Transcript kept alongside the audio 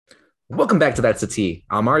Welcome back to That's the T.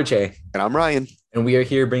 I'm RJ, And I'm Ryan. and we are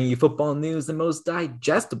here bringing you football news the most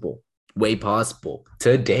digestible way possible.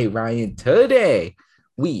 Today, Ryan,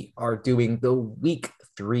 we are doing the week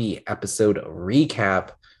 3 episode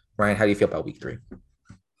recap. Ryan, how do you feel about week 3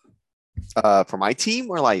 For my team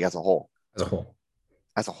or like as a whole? as a whole?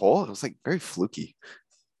 As a whole, it was like very fluky.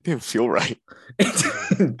 It didn't feel right. It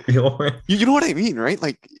didn't feel right. You know what I mean, right?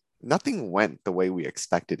 Like nothing went the way we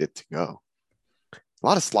expected it to go. A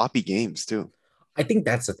lot of sloppy games too. I think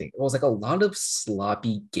that's the thing. It was like a lot of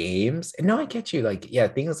sloppy games. And no, I get you. Like, yeah,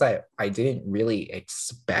 things that I didn't really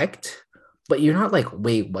expect, but you're not like,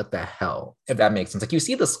 wait, what the hell? If that makes sense. Like you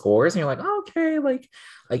see the scores and you're like, oh, okay, like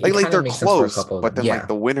it Like kind of they're makes sense for a close, couple of but them. then like Yeah.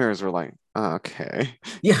 the winners were like, oh, okay.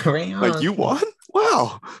 Yeah, right. Like you Okay. won?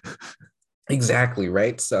 Wow. Exactly,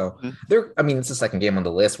 right. So Mhm. I mean, it's the second game on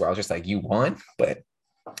the list where I was just like, you won, but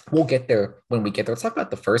we'll get there when we get there. Let's talk about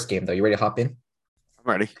the first game though. You ready to hop in?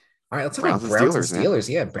 I'm ready. All right, let's talk about Browns and Browns and Steelers, man. Steelers.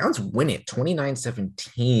 Yeah, Browns win it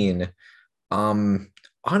 29-17.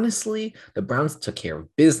 Honestly, the Browns took care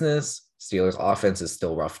of business. Steelers offense is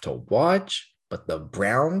still rough to watch, but the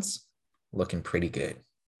Browns looking pretty good.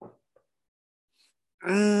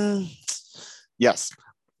 Mm, yes.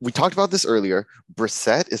 We talked about this earlier.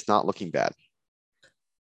 Brissett is not looking bad.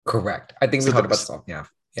 Correct. I think we So talked about the this all. Yeah.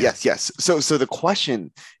 Yeah. yes. So the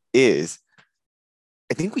question is,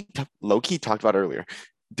 I think we low key talked about earlier.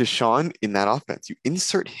 Deshaun in that offense, you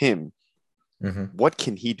insert him, Mhm. what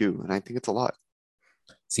can he do? And I think it's a lot.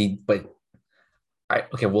 See, but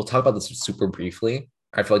okay, we'll talk about this super briefly.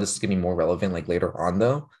 I feel like this is gonna be more relevant like later on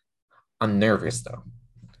though. I'm nervous though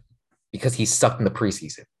because he sucked in the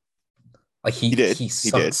preseason. Like He did. he He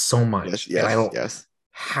sucked did. so Yes, much, and I yes, don't yes.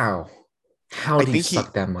 how how I do you think he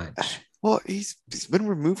suck that much? well, he's been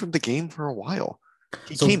removed from the game for a while.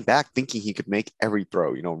 He came So back thinking he could make every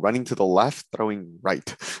throw, running to the left, throwing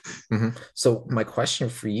right. so my question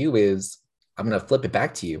for you is, I'm gonna flip it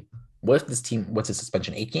back to you. What if this team? What's his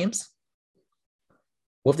suspension? 8 games?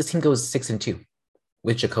 What if this team goes 6-2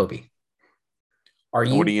 with Jacoby? Are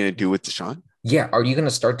What are you? you gonna do with Deshaun? Yeah, are you gonna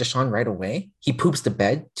start Deshaun right away? He poops the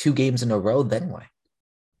bed 2 games in a row. Then what?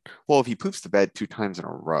 Well, if he poops the bed 2 times in a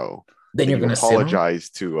row, Then then you're you gonna sit him apologize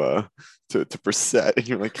to Brissett and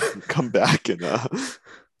you're like, come back and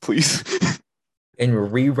please.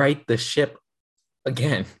 and rewrite the ship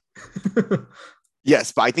again.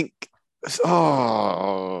 Yes, but I think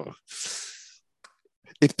oh,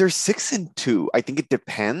 if they're 6-2, I think it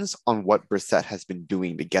depends on what Brissett has been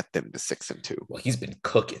doing to get them to 6-2. Well, he's been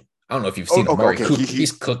cooking. I don't know if you've Oh, seen okay, Amari okay. Cooper.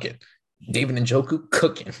 He's cooking. David Njoku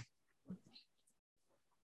cooking.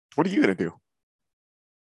 What are you gonna do?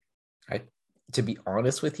 I, to be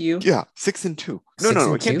honest with you, Yeah, 6-2. No, six no,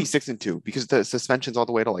 no. and It can't be two, 6-2 because the suspension's all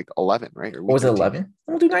the way to like 11, right? Or or week was it 13. 11?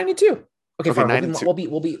 We'll do 92. Okay, Okay, fine. nine and two,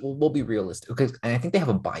 We'll be realistic. Okay, and I think they have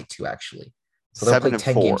a bye too, actually. So they'll play seven and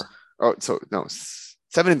 10 games. four. Oh, so no,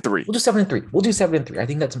 7-3, We'll do 7-3. We'll do 7-3. I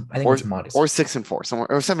think or that's modest. or 6-4, somewhere,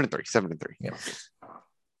 or 7-3, 7-3. Yeah.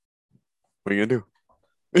 What are you gonna do?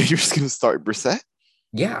 You're just gonna start Brissett?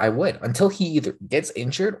 Yeah, I would. Until he either gets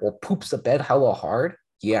injured or poops the bed hella hard.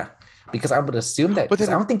 Yeah. Because I would assume that But because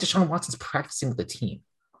I then, don't think Deshaun Watson's practicing with the team.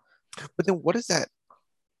 what does that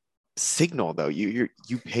signal though? You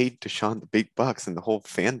paid Deshaun the big bucks, and the whole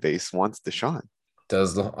fan base wants Deshaun.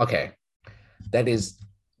 Does the okay. That is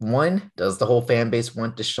one, does the whole fan base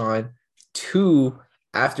want Deshaun? Two,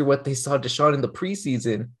 after what they saw Deshaun in the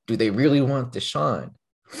preseason, do they really want Deshaun?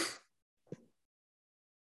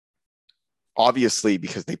 Obviously,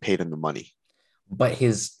 because they paid him the money. But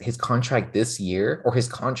his contract this year, or his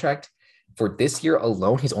contract for this year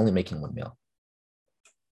alone, he's only making 1 mil.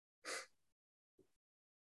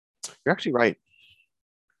 You're actually right.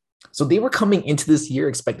 So they were coming into this year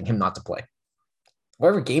expecting him not to play.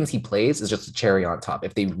 Whatever games he plays is just a cherry on top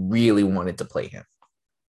if they really wanted to play him.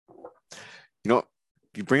 You know,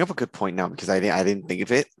 you bring up a good point now because I didn't think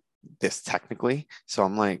of it this technically. So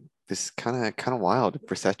I'm like, this kind of wild if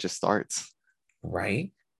Brissett just starts.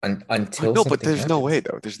 Right? Until No, but something there's no happens. way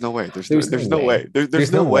though. There's no way. There's no There's no way. way. There's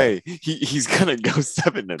There's no no way. way he's gonna go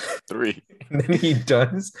 7-3. And then he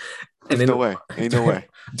does. And There's no then way. Ain't no during, way.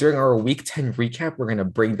 during our week 10 recap, we're gonna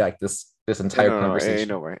bring back this No, entire no, no. Ain't conversation.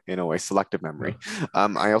 no way. Ain't no way. Selective No. memory.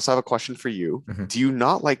 I also have a question for you. Mhm. Do you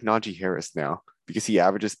not like Najee Harris now because he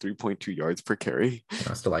averages 3.2 yards per carry?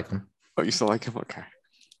 I still like him. Oh, you still like him? Okay.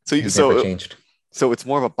 So He's never so changed. so it's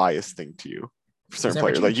more of a bias thing to you for He's certain never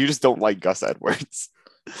players. Like changed. you just don't like Gus Edwards.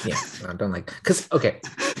 Yeah, I don't like because okay,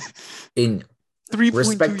 in 3.2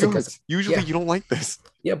 respect to Gus, yards. Usually yeah, you don't like this.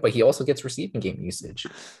 yeah, but he also gets receiving game usage.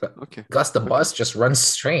 But Okay. Gus the Okay. Bus just runs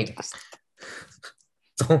straight.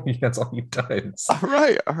 That's all he does. All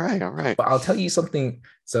right, all right, all right. But I'll tell you something.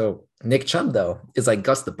 So Nick Chubb, though, is like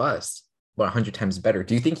Gus the Bus, but 100 times better.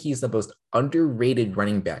 Do you think he's the most underrated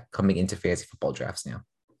running back coming into fantasy football drafts now?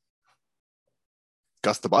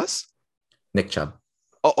 Gus the Bus? Nick Chubb.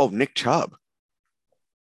 Oh, Nick Chubb.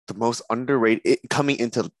 The most underrated coming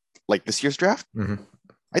into like this year's draft? Mm-hmm.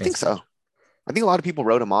 I think so. I think a lot of people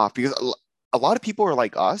wrote him off because a lot of people are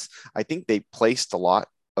like us. I think they placed a lot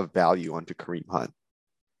of value onto Kareem Hunt.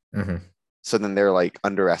 Mm-hmm. So then they're like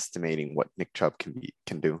underestimating what Nick Chubb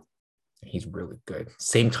can do. He's really good.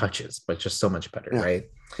 Same touches, but just so much better, Yeah. right?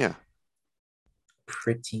 Yeah.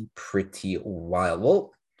 Pretty wild.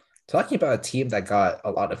 Well, talking about a team that got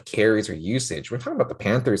a lot of carries or usage, we're talking about the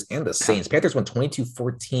Panthers and the Saints. Panthers won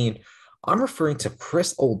 22-14. I'm referring to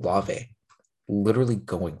Chris Olave literally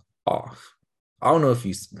going off. I don't know if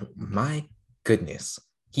you, my goodness,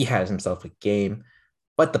 he had himself a game,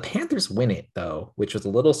 but the Panthers win it though, which was a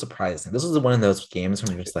little surprising. This was one of those games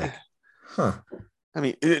where I'm just like, huh. I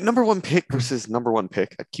mean, number one pick versus number one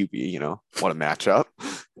pick at QB, you know, what a matchup.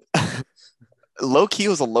 Low key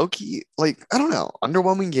was a low key, like, I don't know,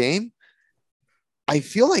 underwhelming game. I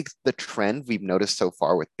feel like the trend we've noticed so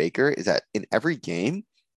far with Baker is that in every game,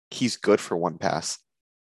 he's good for one pass.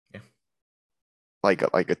 Yeah. Like a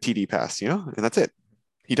TD pass, you know, and that's it.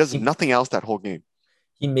 He does nothing else that whole game.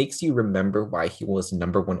 He makes you remember why he was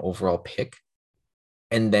number one overall pick.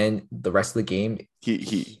 And then the rest of the game,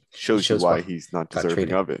 he shows you why he's not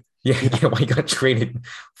deserving of it. Yeah, why he got traded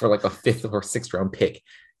for like a 5th or 6th round pick.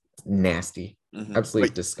 Nasty. Mm-hmm.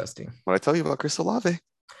 Absolutely disgusting. What I tell you about Chris Olave?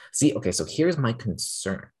 See, okay, so here's my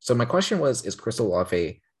concern. So my question was, is Chris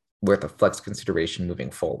Olave worth a flex consideration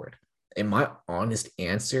moving forward? And my honest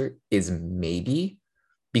answer is maybe,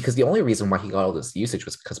 because the only reason why he got all this usage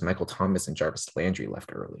was because Michael Thomas and Jarvis Landry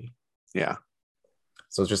left early. Yeah.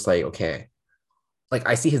 So it's just like, okay, like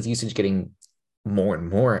I see his usage getting more and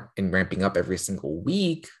more and ramping up every single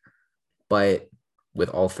week, but with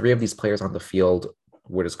all three of these players on the field,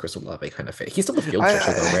 where does Chris Olave kind of fit? He's still the field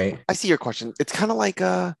stretcher though, right? I see your question. It's kind of like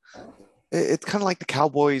the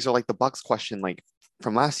Cowboys or like the Bucks question, like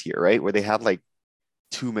from last year, right? Where they had like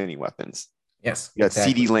too many weapons. Yes. You had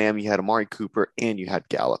CeeDee Lamb, you had Amari Cooper, and you had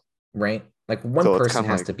Gallup. Right. Like one person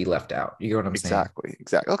has to be left out. You know what I'm saying?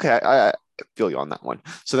 Exactly. Okay, I feel you on that one.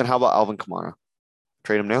 So then how about Alvin Kamara?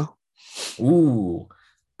 Trade him now? Ooh.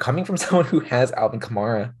 Coming from someone who has Alvin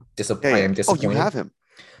Kamara, I am disappointed. Oh, you have him?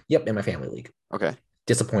 Yep, in my family league. Okay.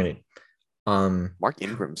 Disappointed. Mark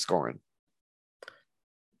Ingram scoring.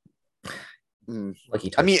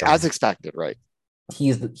 I mean, as expected, right?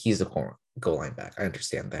 He's the goal line back. I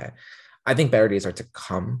understand that. I think better days are to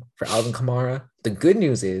come for Alvin Kamara. The good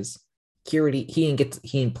news is he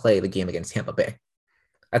didn't play the game against Tampa Bay.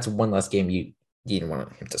 That's one less game you didn't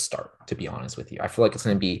want him to start, to be honest with you. I feel like it's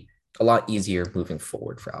going to be a lot easier moving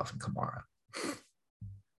forward for Alvin Kamara.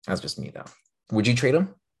 That's just me, though. Would you trade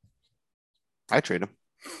him? I trade him.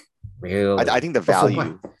 Really? I think the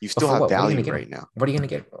value, you still have value right now. What are you going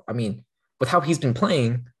to get? I mean, with how he's been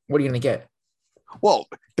playing, what are you going to get? Well,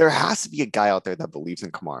 there has to be a guy out there that believes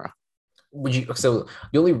in Kamara. So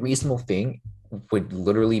the only reasonable thing would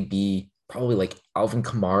literally be probably like Alvin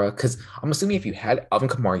Kamara, because I'm assuming if you had Alvin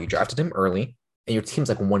Kamara, you drafted him early, and your team's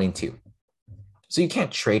like 1-2. So you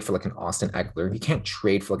can't trade for like an Austin Eckler. You can't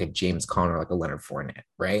trade for like a James Conner, like a Leonard Fournette,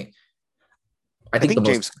 right? I think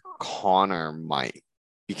James Conner might,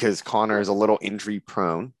 because Conner is a little injury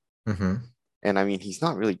prone. Mm-hmm. And I mean, he's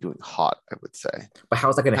not really doing hot, I would say. But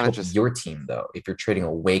how's that going to help your team, though, if you're trading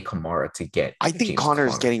away Kamara to get I think Connor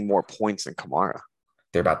is getting more points than Kamara.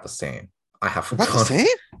 They're about the same. I have about the same?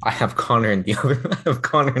 I have Connor in the other. I have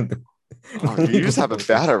Connor in the. Oh, you just have a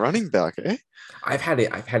bad running back, eh? I've had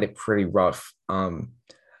it pretty rough.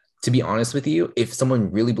 To be honest with you, if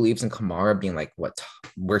someone really believes in Kamara being like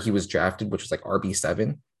where he was drafted, which was like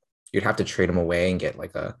RB7, you'd have to trade him away and get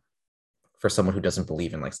like for someone who doesn't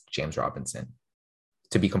believe in like James Robinson.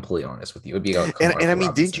 To be completely honest with you, it would be like and I mean,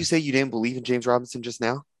 Robinson. Didn't you say you didn't believe in James Robinson just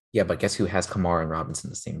now? Yeah, but guess who has Kamara and Robinson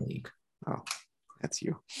in the same league? Oh, that's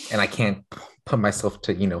you. And I can't put myself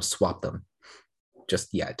to swap them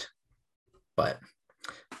just yet. But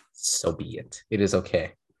so be it. It is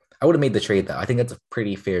okay. I would have made the trade though. I think that's a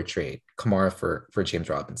pretty fair trade. Kamara for James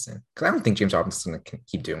Robinson, because I don't think James Robinson can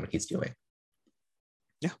keep doing what he's doing.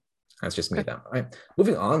 Yeah, that's just me though. All right,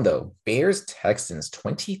 moving on though. Bears Texans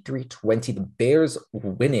 23-20. The Bears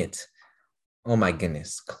win it. Oh my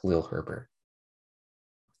goodness, Khalil Herbert.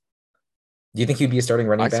 Do you think he'd be a starting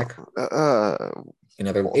running back? Hold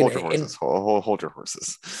your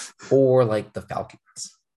horses. Or like the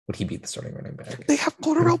Falcons. Would he be the starting running back? They have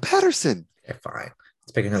Cordarrelle Patterson. Okay, fine.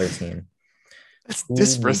 Let's pick another team. That's Who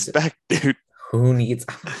needs it? disrespect, dude. Who needs?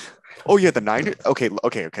 Oh yeah, the Niners. Okay,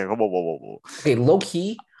 okay, okay. Whoa, whoa, whoa, whoa. Okay, low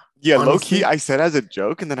key, Yeah, low key, honestly, I said as a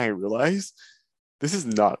joke, and then I realized this is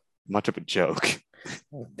not much of a joke.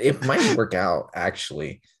 it might work out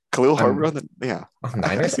actually. Khalil Herbert I'm on the yeah, I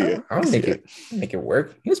Niners. see it. I I'll see make it. it make it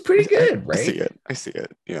work. He was pretty good, I see right? it. I see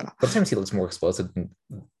it. Yeah. Sometimes he looks more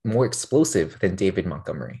explosive than David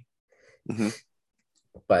Montgomery. Hmm.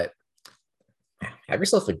 But have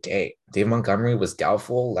yourself a day. David Montgomery was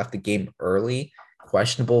doubtful, left the game early,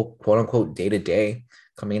 questionable, quote unquote, day to day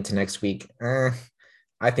coming into next week.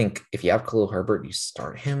 I think if you have Khalil Herbert, you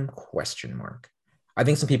start him? Question mark. I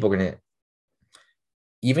think some people are gonna,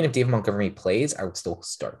 even if David Montgomery plays, I would still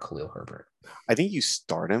start Khalil Herbert. I think you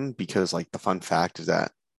start him because like the fun fact is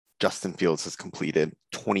that Justin Fields has completed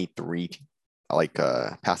 23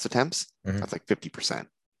 pass attempts. Mhm. That's like 50%.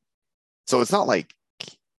 So it's not like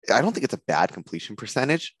I don't think it's a bad completion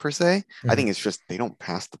percentage per se. I think Mhm. it's just they don't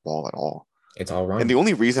pass the ball at all. It's all And run. the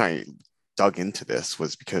only reason I dug into this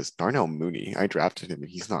was because Darnell Mooney, I drafted him and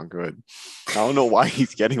he's not good. I don't know why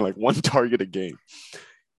he's getting like one target a game.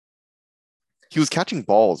 He was catching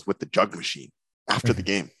balls with the jug machine after the Mhm.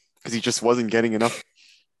 game because he just wasn't getting enough.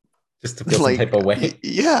 Just to feel some type Like, of way.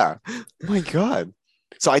 yeah, oh my God.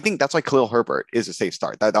 So I think that's why Khalil Herbert is a safe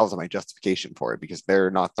start. That was my justification for it because they're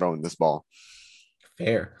not throwing this ball.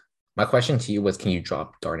 Fair. My question to you was, can you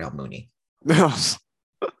drop Darnell Mooney?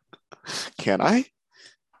 Can I?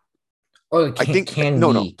 Oh, I think can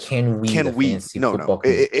no, no. we? Can we, the Can we? fantasy No, no. football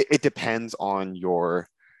community? It depends on your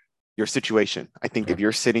situation. I think Okay. if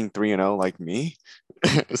you're sitting 3-0 like me,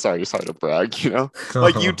 sorry, just hard to brag,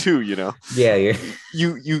 like you too, Yeah, yeah.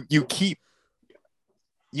 you keep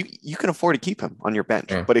you can afford to keep him on your bench.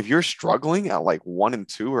 Yeah. But if you're struggling at like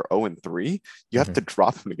 1-2 or 0-3, you have to Mhm.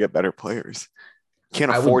 drop him to get better players. Can't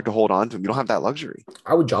I would afford to hold on to him. You don't have that luxury.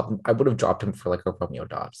 I would drop him. I would have dropped him for like a Romeo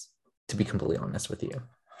Dobbs, to be completely honest with you.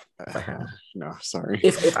 If I had. No, sorry.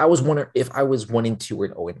 If I was if I was 1-2 or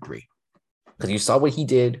 0-3. Because you saw what he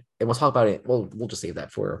did, and we'll talk about it. Well, we'll just save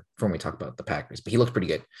that for when we talk about the Packers. But he looked pretty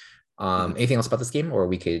good. Mhm. Anything else about this game, or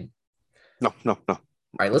we could? No, no, no. All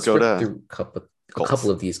right, Let's let's go rip to through a couple Colts.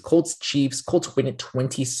 of these. Colts Chiefs. Colts win it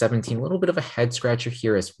 2017. A little bit of a head scratcher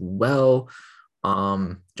here as well.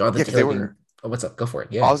 Yeah, Jonathan because they Taylor were. getting. Oh, what's up? Go for it.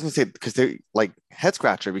 I Yeah. was gonna say because they like head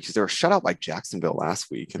scratcher because they were shut out by Jacksonville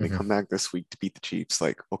last week, and they Mhm. come back this week to beat the Chiefs.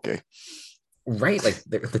 Like, okay, Right. Like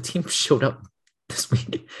the team showed up this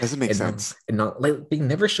week, doesn't make and not sense. and not like they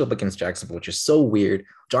never show up against Jacksonville, which is so weird.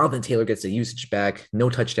 Jonathan Taylor gets the usage back, no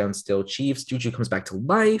touchdown still. Chiefs, Juju comes back to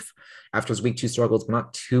life after his week two struggles, but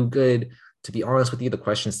not too good. To be honest with you, the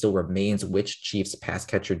question still remains: which Chiefs pass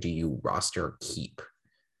catcher do you roster or keep?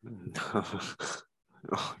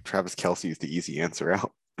 Oh, Travis Kelsey is the easy answer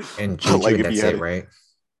out. And Juju, Like and if you that's had it, it, right?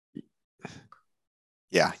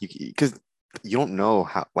 yeah, you because you don't know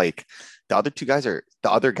how like the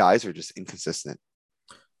other guys are just inconsistent.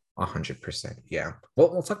 100%. Yeah.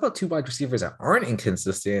 Well, we'll talk about two wide receivers that aren't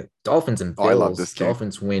inconsistent. Dolphins and Oh, I love Bills. this game.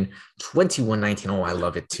 Dolphins win 21-19. Oh, I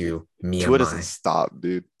love it too. Me and Tua doesn't my. stop,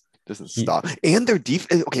 dude. Doesn't He stop. And their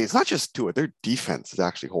defense. Okay, it's not just Tua. Their defense is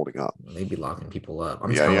actually holding up. they be locking people up.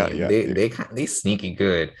 I'm Yeah, telling yeah, you, yeah. they sneaky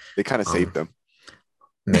good. They kind of Um, saved them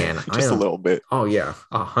man, I just a am. little bit. Oh yeah,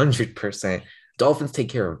 100%. Dolphins take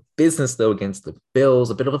care of business though against the Bills.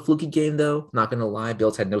 A bit of a fluky game though. Not gonna lie,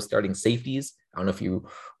 Bills had no starting safeties. I don't know if you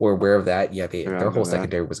were aware of that. Yeah, Yeah, I their know whole that.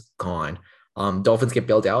 secondary was gone. Dolphins get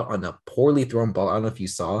bailed out on a poorly thrown ball. I don't know if you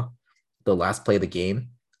saw the last play of the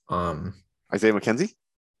game. Um, Isaiah McKenzie?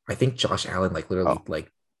 I think Josh Allen like literally Oh.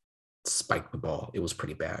 like spiked the ball. It was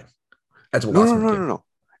pretty bad. That's what No, lost no, him the no, no, game.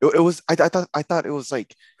 no. It was I thought it was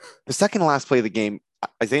like the second to last play of the game.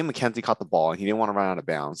 Isaiah McKenzie caught the ball and he didn't want to run out of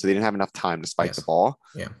bounds, so they didn't have enough time to spike the Yes. ball.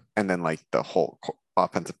 Yeah. And then like the whole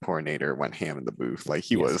offensive coordinator went ham in the booth. Like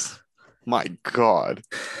he Yes. was, my God.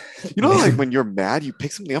 Like Man. when you're mad, you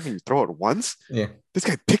pick something up and you throw it once. Yeah. This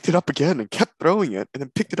guy picked it up again and kept throwing it and then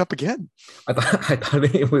picked it up again. I thought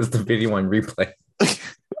it was the video on replay.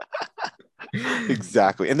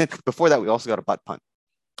 Exactly. And then before that, we also got a butt punt.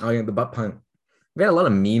 Oh yeah, the butt punt. We had a lot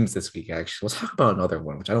of memes this week, actually. Let's talk about another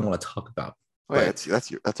one, which I don't want to talk about. Oh yeah, But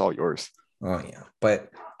that's all yours. oh yeah. But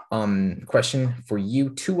question for you: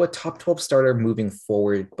 Tua top 12 starter moving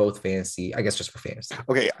forward, both fantasy, I guess just for fantasy.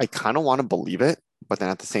 Okay, I kind of want to believe it, but then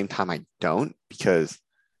at the same time, I don't because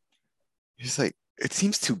it's like it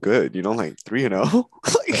seems too good, like 3-0.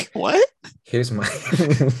 Okay, Like what? here's my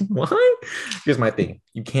what? Here's my thing.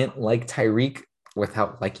 You can't like Tyreek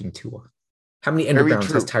without liking Tua. How many end Very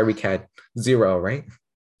rounds has true. Tyreek had? Zero, right?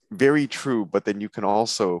 Very true. But then you can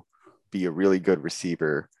also be a really good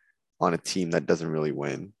receiver on a team that doesn't really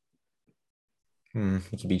win.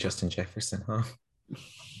 He could be Justin Jefferson, huh?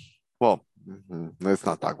 Well, let's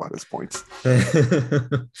not talk about his points.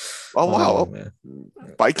 Oh Oh wow, man.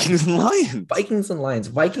 Vikings and Lions. Vikings and Lions.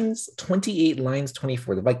 Vikings 28, Lions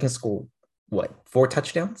 24. The Vikings scored what? 4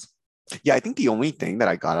 touchdowns? Yeah, I think the only thing that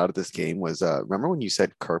I got out of this game was remember when you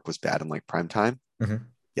said Kirk was bad in like prime time? Mm-hmm.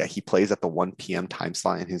 Yeah, he plays at the 1 p.m. time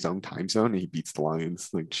slot in his own time zone and he beats the Lions.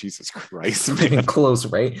 Like Jesus Christ, Not man. even close,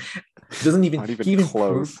 right? Doesn't even Not even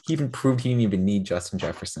close. he even proved he didn't even need Justin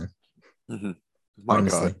Jefferson. Mm-hmm. My God,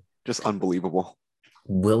 Honestly. just unbelievable.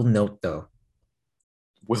 Will note though.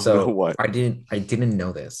 Will know So what? I didn't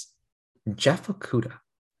know this. Jeff Okuda.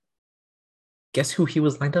 Guess who he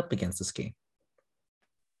was lined up against this game?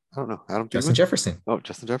 I don't know. Adam Justin Thielen? Jefferson. Oh,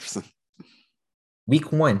 Justin Jefferson.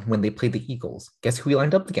 Week 1, when they played the Eagles, guess who he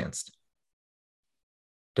lined up against?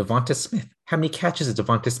 Devonta Smith. How many catches did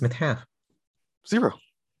Devonta Smith have? 0.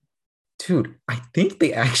 Dude, I think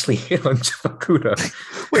they actually hit on Jeff Okuda.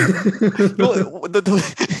 Wait,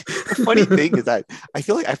 the funny thing is that I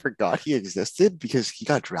feel like I forgot he existed because he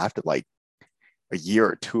got drafted like a year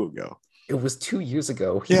or two ago. It was 2 years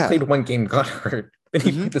ago. He Yeah. played one game, got hurt. Then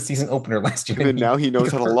he Mm-hmm. played the season opener last year. And then now he he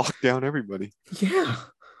knows how got to hurt. lock down everybody. Yeah.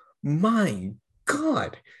 My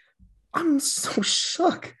God. I'm so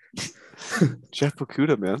shook. Jeff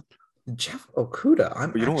Okuda, man. Jeff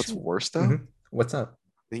Okuda. But you know what's worse though? Mhm. What's up?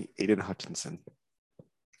 I think Aiden Hutchinson.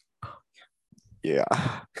 Yeah.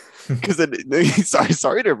 Because then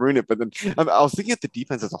sorry to ruin it, but then I was thinking at the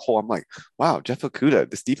defense as a whole. I'm like, wow, Jeff Okuda,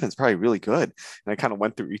 this defense is probably really good. And I kind of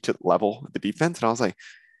went through each level of the defense, and I was like,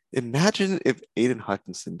 imagine if Aiden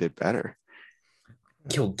Hutchinson did better.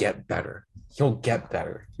 He'll get better. He'll get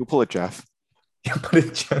better. He'll pull it, Jeff. He'll put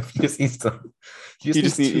it, Jeff. He just needs 2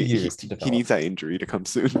 years to develop. He needs that injury to come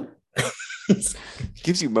soon.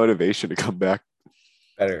 Gives you motivation to come back.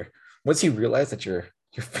 Better. Once you realize that your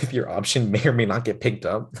 5th-year option may or may not get picked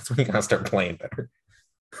up, that's when you gotta start playing better.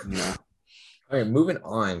 Yeah. All right, moving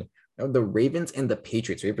on. Now, the Ravens and the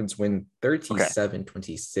Patriots. Ravens win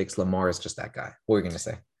 37-26. Lamar is just that guy. What are you gonna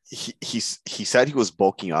say? He said he was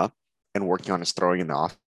bulking up and working on his throwing in the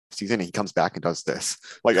off season, and he comes back and does this.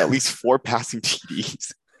 Like at least 4 passing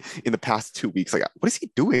TDs in the past 2 weeks. Like, what is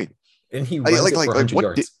he doing? And he runs it for 100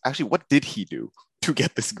 yards. What did he do to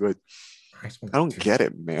get this good? I don't get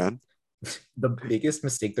it, man. The biggest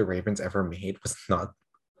mistake the Ravens ever made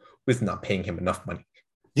was not paying him enough money.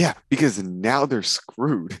 Yeah, because now they're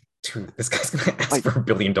screwed. Dude, this guy's gonna ask for $1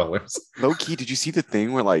 billion. Low key, did you see the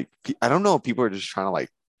thing where like I don't know if people are just trying to like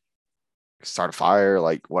start a fire,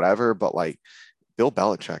 like whatever, but like Bill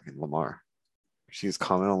Belichick and Lamar. She was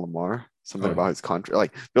commenting on Lamar, something about his contract.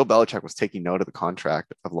 Like Bill Belichick was taking note of the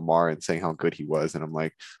contract of Lamar and saying how good he was. And I'm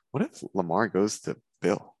like, what if Lamar goes to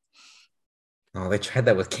Bill? Oh, they tried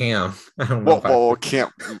that with Cam. I don't know. Well, Cam.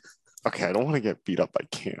 Okay, I don't want to get beat up by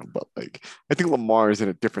Cam, but like I think Lamar is in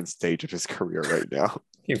a different stage of his career right now.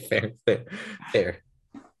 Fair.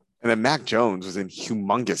 And then Mac Jones was in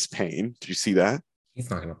humongous pain. Did you see that? He's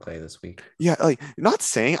not gonna play this week. Yeah, like not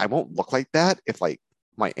saying I won't look like that if like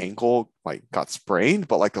my ankle like got sprained,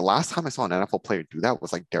 but like the last time I saw an NFL player do that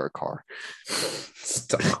was like Derek Carr.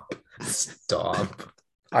 Stop.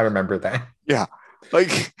 I remember that. Yeah,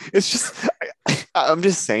 like it's just I'm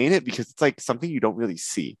just saying it because it's like something you don't really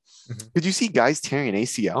see. Did you see guys tearing an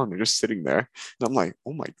ACL and they're just sitting there? And I'm like,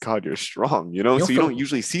 oh my God, you're strong, you know? So you don't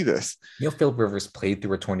usually see this. Phil Rivers played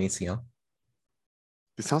through a torn ACL.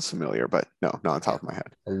 It sounds familiar, but no, not on top of my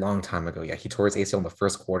head. A long time ago, yeah. He tore his ACL in the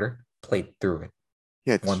first quarter, played through it.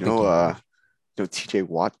 Yeah, TJ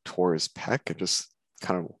Watt tore his pec and just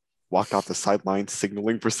kind of walked off the sideline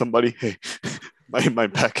signaling for somebody, hey, my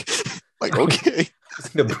pec. Like, okay.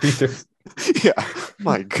 The breather. Yeah,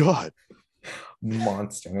 my God.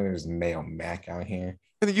 Monster. And then there's Mayo Mac out here.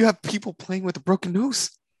 And then you have people playing with a broken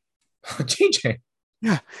nose. JJ.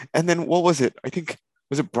 Yeah. And then what was it? I think,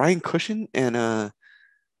 was it Brian Cushion and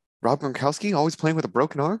Rob Gronkowski always playing with a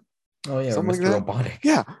broken arm? Oh, yeah. Something Mr. like Robotic.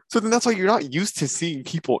 Yeah. So then that's why you're not used to seeing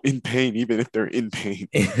people in pain, even if they're in pain.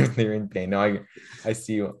 If they're in pain. No, I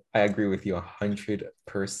see you. I agree with you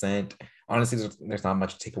 100%. Honestly, there's not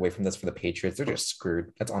much to take away from this for the Patriots. They're just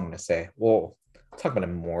screwed. That's all I'm going to say. We'll talk about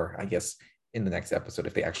it more, I guess, in the next episode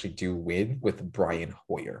if they actually do win with Brian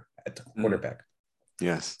Hoyer at quarterback.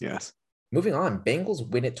 Yes. Moving on, Bengals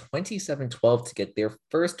win at 27-12 to get their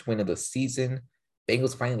first win of the season.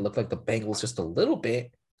 Bengals finally look like the Bengals just a little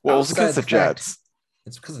bit. Well, it's because of the Jets.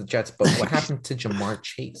 It's because of the Jets, but what happened to Jamar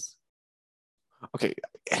Chase? Okay.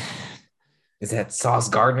 Is that Sauce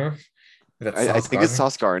Gardner? I think it's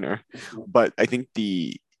Sauce Gardner, but I think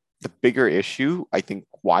the bigger issue, I think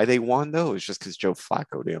why they won though, is just because Joe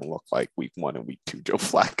Flacco didn't look like week 1 and week 2 Joe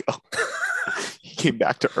Flacco. came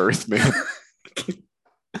back to earth, man.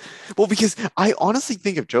 Well, because I honestly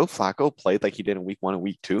think if Joe Flacco played like he did in week 1 and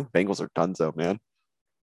week 2, Bengals are donezo, man.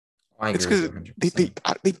 I It's agree with because you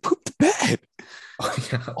 100%. they pooped the bed. Oh,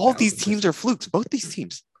 yeah, All these teams are flukes. Both these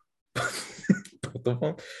teams. Both of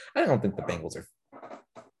them. I don't think the Bengals are.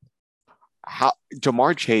 How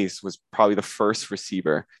Jamar Chase was probably the first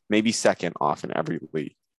receiver, maybe second off in every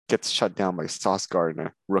league. Gets shut down by Sauce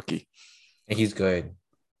Gardner, rookie. He's good.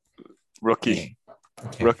 Rookie.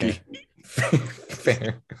 Okay, Rookie.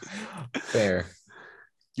 Fair. Fair.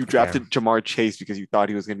 You drafted Jamar Chase because you thought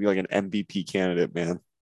he was going to be like an MVP candidate, man.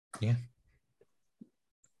 Yeah.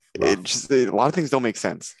 A lot of things don't make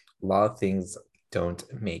sense. A lot of things don't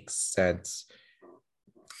make sense.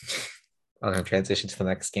 I'm going to transition to the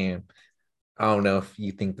next game. I don't know if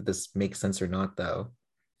you think that this makes sense or not, though.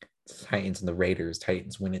 Titans and the Raiders.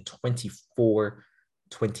 Titans win it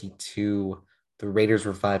 24-22. The Raiders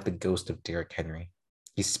revive the ghost of Derrick Henry.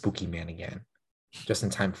 He's spooky man again, just in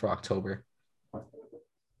time for October.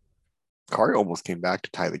 Carr almost came back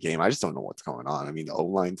to tie the game. I just don't know what's going on. I mean, the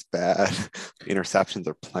O-line's bad. Interceptions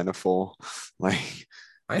are plentiful. Like,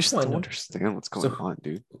 I just don't understand what's going on,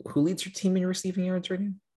 dude. Who leads your team in receiving yards right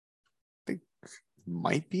now? I think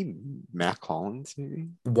might be Matt Collins, maybe.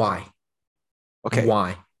 Why? Okay.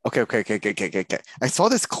 Why? Okay. I saw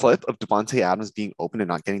this clip of Devontae Adams being open and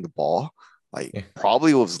not getting the ball.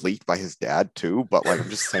 Probably was leaked by his dad too, but like I'm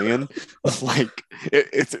just saying, like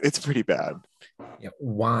it's pretty bad. Yeah,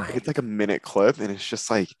 why? It's like a minute clip, and it's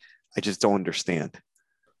just like I just don't understand.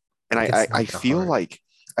 And I feel like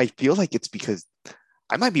it's because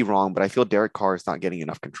I might be wrong, but I feel Derek Carr is not getting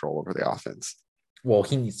enough control over the offense. Well,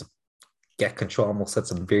 he needs to get control. I almost said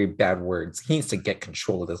some very bad words. He needs to get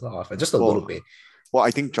control of this offense just a little bit. Well,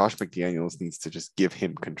 I think Josh McDaniels needs to just give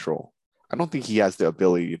him control. I don't think he has the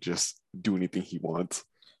ability to just do anything he wants.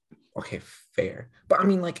 Okay, fair. But I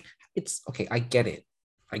mean, like, it's okay. I get it,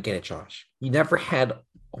 Josh. You never had a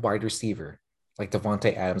wide receiver like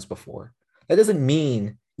Devontae Adams before. That doesn't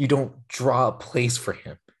mean you don't draw plays for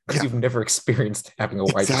him because you've never experienced having a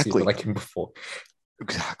wide receiver like him before.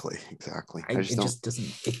 Exactly. It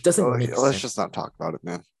doesn't make sense. Let's just not talk about it,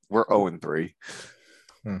 man. We're 0-3.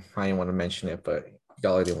 I didn't want to mention it, but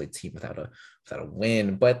y'all are the only team without a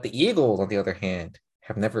win. But the Eagles, on the other hand,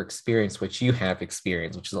 have never experienced what you have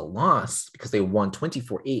experienced, which is a loss because they won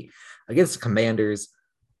 24-8 against the Commanders.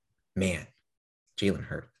 Man, Jalen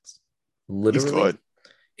Hurts. Literally,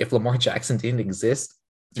 if Lamar Jackson didn't exist,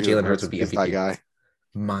 Jalen Hurts would be MVP. That guy.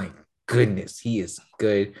 My goodness, he is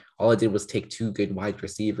good. All I did was take 2 good wide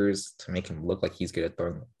receivers to make him look like he's good at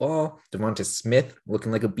throwing the ball. Devonta Smith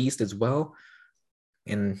looking like a beast as well.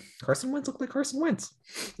 And Carson Wentz looked like Carson Wentz.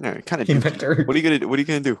 Yeah, kind of. What are you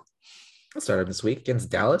gonna do? I'll start him this week against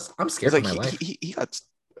Dallas. I'm scared for my life. He got.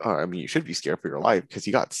 I mean, you should be scared for your life because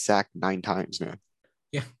he got sacked 9 times, man.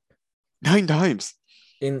 Yeah, 9 times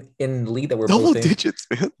in the league that we're double digits,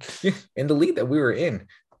 man. Yeah, in the league that we were in,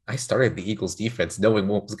 I started the Eagles defense knowing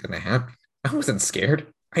what was going to happen. I wasn't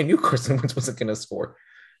scared. I knew Carson Wentz wasn't going to score.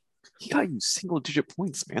 He got you single-digit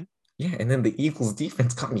points, man. Yeah, and then the Eagles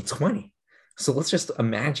defense got me 20. So let's just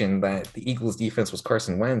imagine that the Eagles defense was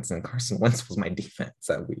Carson Wentz and Carson Wentz was my defense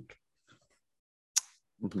that week.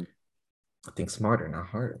 Mm-hmm. I think smarter, not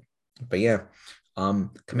harder. But yeah,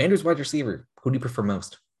 Commanders wide receiver. Who do you prefer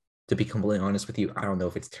most? To be completely honest with you, I don't know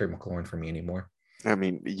if it's Terry McLaurin for me anymore. I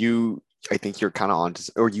mean, I think you're kind of on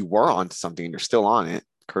to, or you were on to something and you're still on it.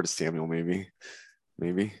 Curtis Samuel, maybe.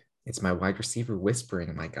 It's my wide receiver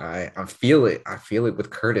whispering, my guy. I feel it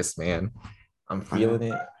with Curtis, man. I'm feeling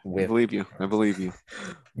it with. I believe you.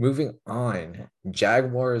 Moving on,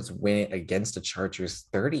 Jaguars win it against the Chargers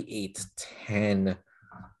 38-10.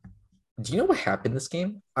 Do you know what happened this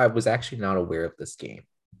game? I was actually not aware of this game.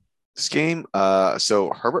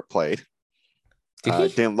 So Herbert played.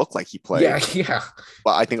 Didn't look like he played. Yeah.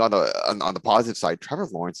 But I think on the positive side, Trevor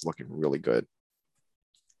Lawrence is looking really good.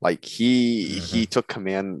 Like he took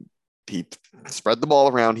command. He spread the ball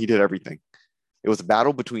around. He did everything. It was a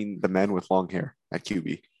battle between the men with long hair at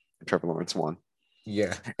QB, and Trevor Lawrence won.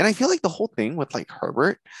 Yeah. And I feel like the whole thing with like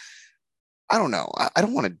Herbert, I don't know. I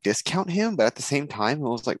don't want to discount him, but at the same time, it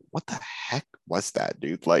was like, what the heck was that,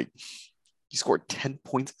 dude? Like, he scored 10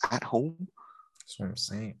 points at home. That's what I'm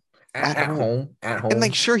saying. At home. And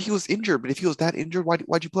like, sure, he was injured, but if he was that injured,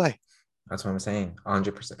 why'd you play? That's what I'm saying.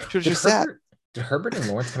 100%. Did Herbert and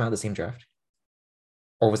Lawrence come out of the same draft?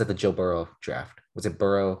 Or was it the Joe Burrow draft? Was it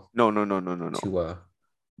Burrow? No.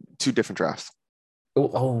 Two different drafts.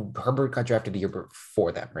 Oh, Herbert got drafted the year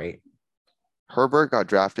before that, right? Herbert got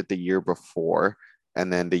drafted the year before,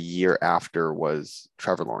 and then the year after was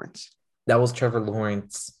Trevor Lawrence. That was Trevor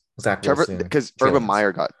Lawrence. Zach Trevor, Wilson, because Trey Urban Lance.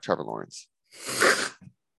 Meyer got Trevor Lawrence.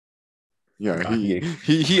 Yeah, Nah,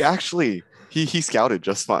 he actually he scouted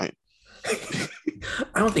just fine.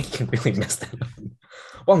 I don't think he can really mess that up.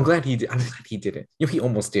 Well, I'm glad he did. I'm glad he didn't. He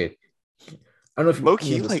almost did. I don't know if Low you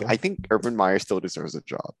key, know the like I story. think Urban Meyer still deserves a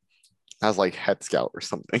job as like head scout or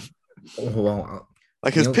something. Oh, well,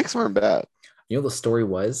 Like you his know, picks weren't bad. the story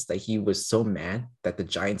was that he was so mad that the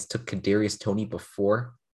Giants took Kadarius Toney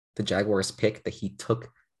before the Jaguars pick that he took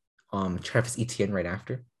Travis Etienne right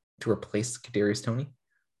after to replace Kadarius Toney.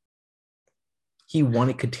 He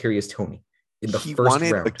wanted Kadarius Toney in the He first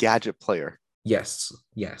wanted a round. gadget player, Yes,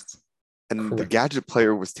 yes, and the correct. gadget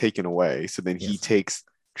player was taken away. So then he Yes, takes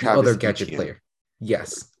the other Travis gadget Etienne. player.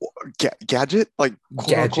 Yes, Gadget, like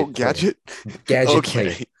quote unquote gadget player. gadget. Gadget player.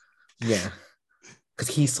 Okay. Yeah,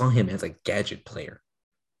 because he saw him as a gadget player.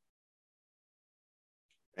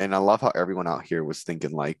 And I love how everyone out here was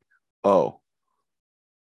thinking like, oh,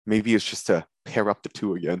 maybe it's just to pair up the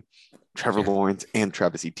two again. Trevor Yeah, Lawrence and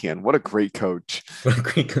Travis Etienne. What a great coach. what a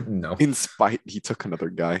great no. In spite, he took another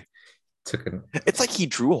guy. Took an It's like he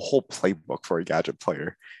drew a whole playbook for a gadget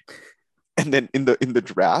player. And then in the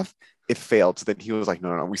draft, it failed. So then he was like,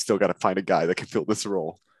 no, we still got to find a guy that can fill this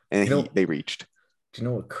role. And you know. they reached. Do you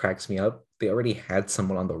know what cracks me up? They already had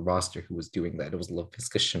someone on the roster who was doing that. It was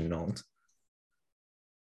Laviska Shenault.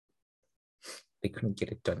 They couldn't get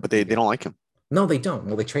it done But they either. don't like him. No, they don't.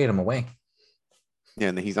 Well, they traded him away. Yeah,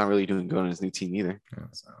 and he's not really doing good on his new team either.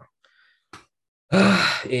 So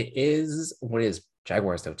it is what is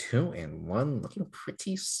Jaguars though 2-1, looking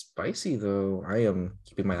pretty spicy though. I am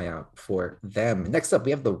keeping my eye out for them. Next up,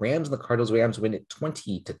 we have the Rams and the Cardinals. Rams win it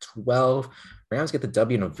 20-12. Rams get the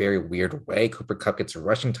W in a very weird way. Cooper Kupp gets a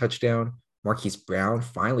rushing touchdown. Marquise Brown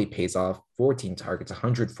finally pays off 14 targets,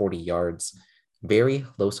 140 yards. Very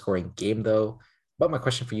low scoring game though. But my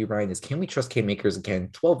question for you, Ryan, is can we trust K Makers again?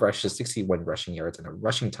 12 rushes, 61 rushing yards, and a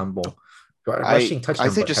rushing tumble, rushing I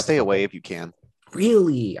touchdown, say but just has a stay away fumble. if you can.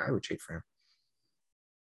 Really? I would trade for him.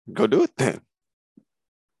 Go do it then.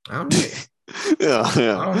 I don't need it. Yeah,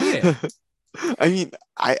 I don't need it. I mean,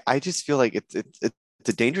 I just feel like it's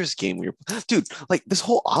a dangerous game when you're dude, like this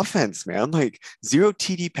whole offense, man, like 0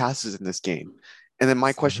 TD passes in this game. And then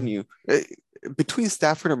my question to you, between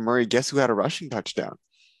Stafford and Murray, guess who had a rushing touchdown?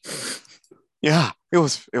 Yeah, it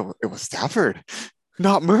was Stafford,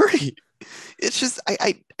 not Murray. It's just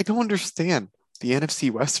I don't understand the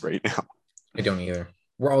NFC West right now. I don't either.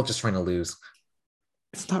 We're all just trying to lose.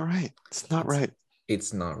 It's not right. It's not right.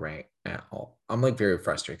 It's not right at all. I'm like very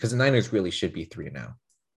frustrated because the Niners really should be 3-0.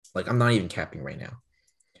 Like I'm not even capping right now.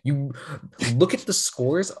 You look at the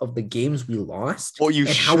scores of the games we lost Well, you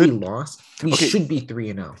and how we should. lost. We Okay, should be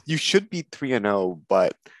 3-0. you should be 3-0,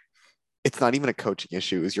 but it's not even a coaching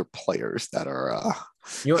issue. It's your players that are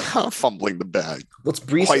You know what? fumbling the bag. Let's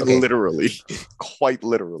breeze. Quite Okay. literally. Quite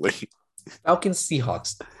literally. Falcons,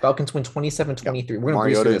 Seahawks. Falcons win Yeah. 27-23. We're going to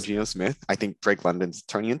breeze Mariota through and this. Geno Smith. I think Drake London's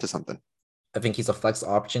turning into something. I think he's a flex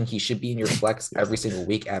option. He should be in your flex Yes. every single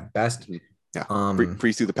week at best. Mhm. Yeah.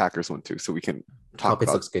 Breeze through the Packers one too, so we can talk Cowpits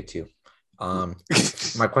about. looks good too.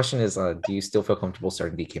 My question is, do you still feel comfortable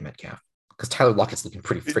starting DK Metcalf? Because Tyler Lockett's looking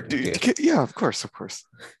pretty freaking good. Yeah, of course.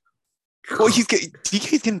 Well,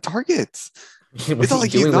 DK's getting targets. What's It's not he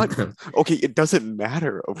like he's doing not with them? okay. It doesn't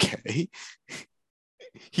matter. Okay,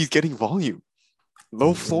 he's getting volume.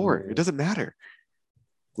 Low floor. It doesn't matter.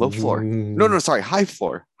 Low floor. No, sorry. High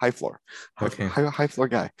floor. High floor. Okay. High floor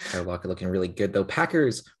guy. Tyler Lockett looking really good though.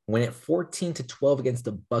 Packers win it 14-12 against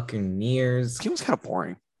the Buccaneers. This game was kind of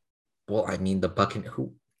boring. Well, I mean the Buccaneers.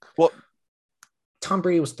 Well, Tom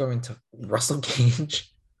Brady was throwing to Russell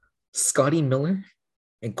Gage, Scotty Miller,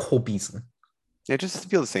 and Cole Beasley. it just doesn't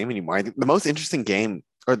feel the same anymore. I think the most interesting game,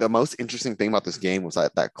 or the most interesting thing about this game, was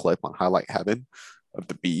that clip on Highlight Heaven of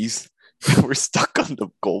the bees that were stuck on the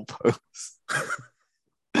goalposts.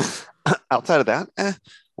 Outside of that,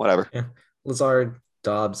 whatever. Yeah. Lazard,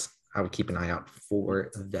 Dobbs, I would keep an eye out for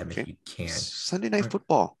them if you can. Sunday Night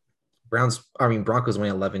Football. Broncos win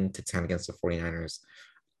 11-10 against the 49ers.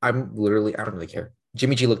 I don't really care.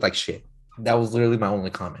 Jimmy G looked like shit. That was literally my only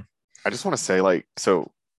comment. I just want to say, let's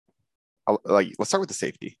start with the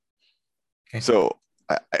safety. Okay. So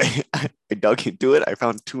I dug into it. I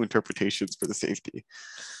found two interpretations for the safety.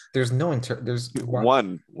 There's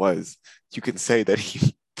one was you can say that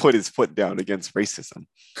he put his foot down against racism,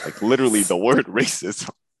 like literally the word racism,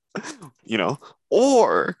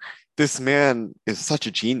 or this man is such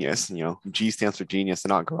a genius, G stands for genius and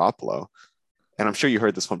not Garoppolo. And I'm sure you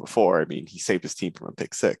heard this one before. I mean, he saved his team from a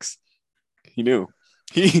pick six. He knew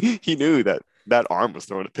he knew that arm was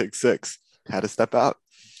throwing a pick six, had to step out.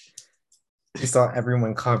 He saw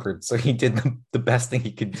everyone covered, so he did the best thing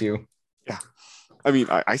he could do. Yeah. I mean,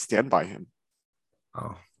 I stand by him.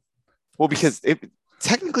 Oh, Well, because if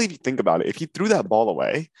technically, if you think about it, if he threw that ball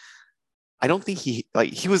away, I don't think he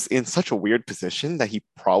was in such a weird position that it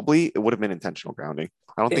would have been intentional grounding.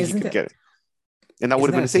 I don't think he isn't could that get it, and that would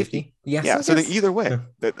isn't have been that a a safety. safety? Yes, Yeah. I So then guess. either way,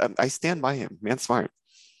 Yeah. I stand by him. Man, smart.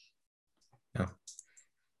 No.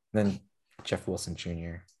 Then Jeff Wilson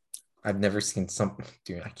Jr. I've never seen some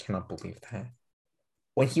dude. I cannot believe that.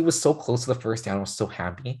 When he was so close to the first down, I was so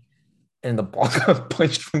happy, and the ball got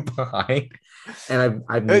punched from behind. And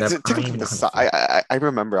I've never. I Take a don't look even from know the how to side. feel. I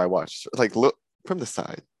remember I watched like look from the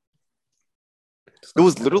side. It's It not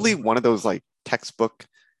was that literally bad. one of those like textbook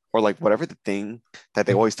or like whatever the thing that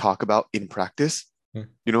they Yeah. always talk about in practice. Yeah.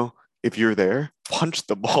 You know, if you're there, punch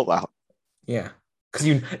the ball out. Yeah. Because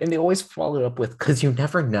and they always follow it up with because you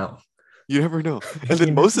never know. You never know. And You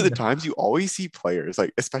then most never of the know. times you always see players,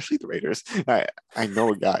 like especially the Raiders. I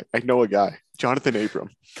know a guy. I know a guy, Jonathan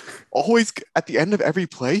Abram. Always at the end of every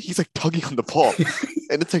play, he's like tugging on the ball.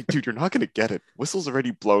 And it's like, dude, you're not gonna get it. Whistle's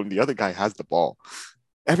already blown. The other guy has the ball.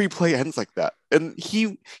 Every play ends like that. And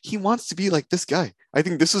he wants to be like this guy. I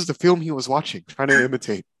think this is the film he was watching, trying to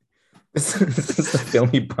imitate. This is the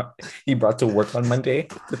film he brought to work on Monday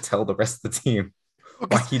to tell the rest of the team why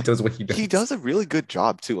Because he does what he he does. does a really good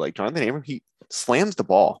job too. Like Jonathan Abram, he slams the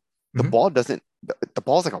ball. The Mm-hmm. ball doesn't. The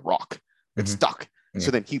ball's like a rock. It's Mm-hmm. stuck. So Yeah.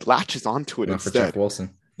 then he latches onto it Not for Jeff instead.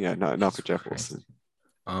 Wilson. Yeah, not for Jesus Jeff Christ.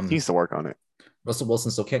 Wilson. He needs to work on it. Russell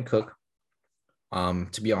Wilson still can't cook.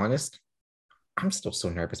 To be honest, I'm still so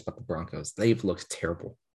nervous about the Broncos. They've looked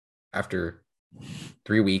terrible after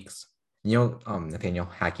 3 weeks. Nathaniel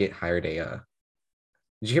Hackett hired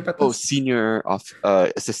did you hear about Oh, this? senior off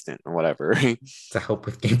assistant or whatever. To help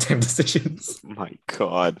with game time decisions. My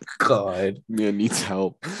God, God. man needs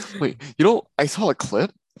help. Wait, I saw a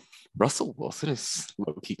clip. Russell Wilson is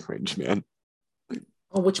low key cringe, man.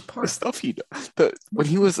 Oh, which The part? stuff when Which part?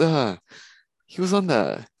 he was on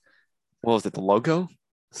the what was it, the logo?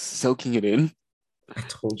 Soaking it in I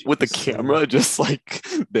told you with the he's so camera just like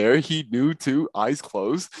there. He knew too, eyes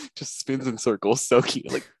closed, just spins in circles, soaking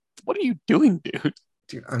it. Like, what are you doing, dude?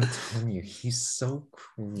 dude, I'm telling you, he's so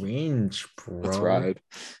cringe, Let's bro. ride.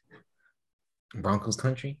 Broncos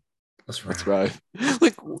country. Let's Let's ride. ride.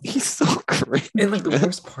 Like, he's so And cringe, like the man.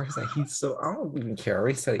 worst part is that he's so I don't even care. I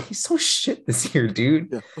already said it. He's so shit this year, dude.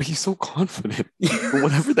 Yeah, but he's so confident in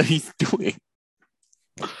whatever that he's doing.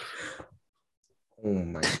 Oh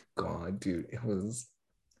my god, dude. It was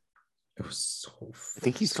so I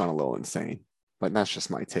think he's gone a frustrating. little insane, but that's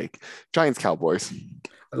just my take. Giants, Cowboys.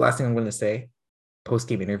 The last thing I'm gonna say,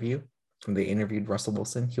 post-game interview, when they interviewed Russell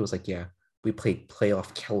Wilson, he was like, yeah, we played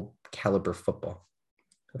playoff caliber football.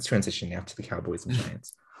 Let's transition now to the Cowboys and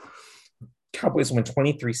Giants. Cowboys win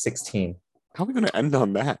 23-16. How are we going to end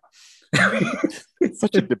on that? It's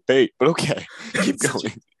such a debate, but okay, keep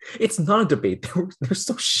going. It's not a debate. They're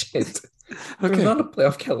so shit. They're Okay. not a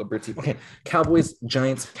playoff caliber team. Okay, Cowboys,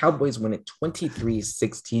 Giants. Cowboys win it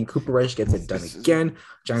 23-16. Cooper Rush gets it done again.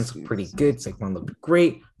 Giants look pretty good. Saquon looked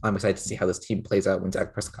great. I'm excited to see how this team plays out when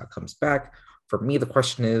Dak Prescott comes back. For me, the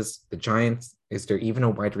question is the Giants, is there even a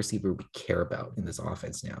wide receiver we care about in this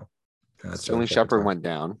offense now? That's really Sterling what we're Shepard talking. went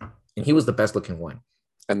down, And he was the best looking one.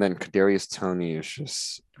 and then Kadarius Toney is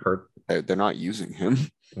just Hurt. they're not using him.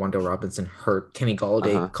 Wando Robinson hurt. Kenny Uh-huh.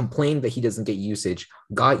 Galladay complained that he doesn't get usage,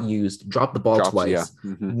 got used, dropped the ball Drops, yeah. twice,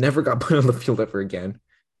 Mm-hmm. never got put on the field ever again.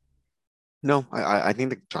 No, I think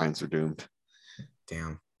the Giants are doomed.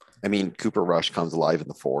 Damn. I mean, Cooper Rush comes alive in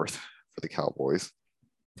the fourth for the Cowboys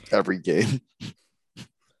every game.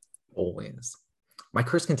 Always. My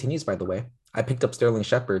curse continues, by the way. I picked up Sterling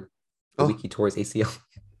Shepard the week he tore his ACL.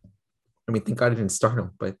 I mean, thank God I didn't start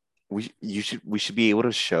him, but we should be able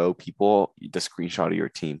to show people the screenshot of your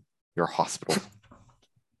team, your hospital.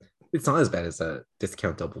 it's not as bad as a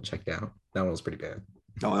discount double check down. That one was pretty bad.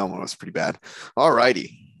 No, that one was pretty bad. All righty.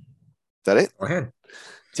 Is that it? Go ahead.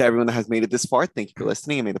 To everyone that has made it this far, thank you for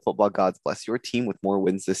listening, and may the football gods bless your team with more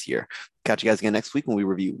wins this year. Catch you guys again next week when we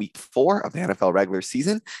review week 4 of the NFL regular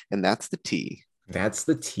season, and that's the T. That's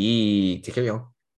the T. Take care, y'all.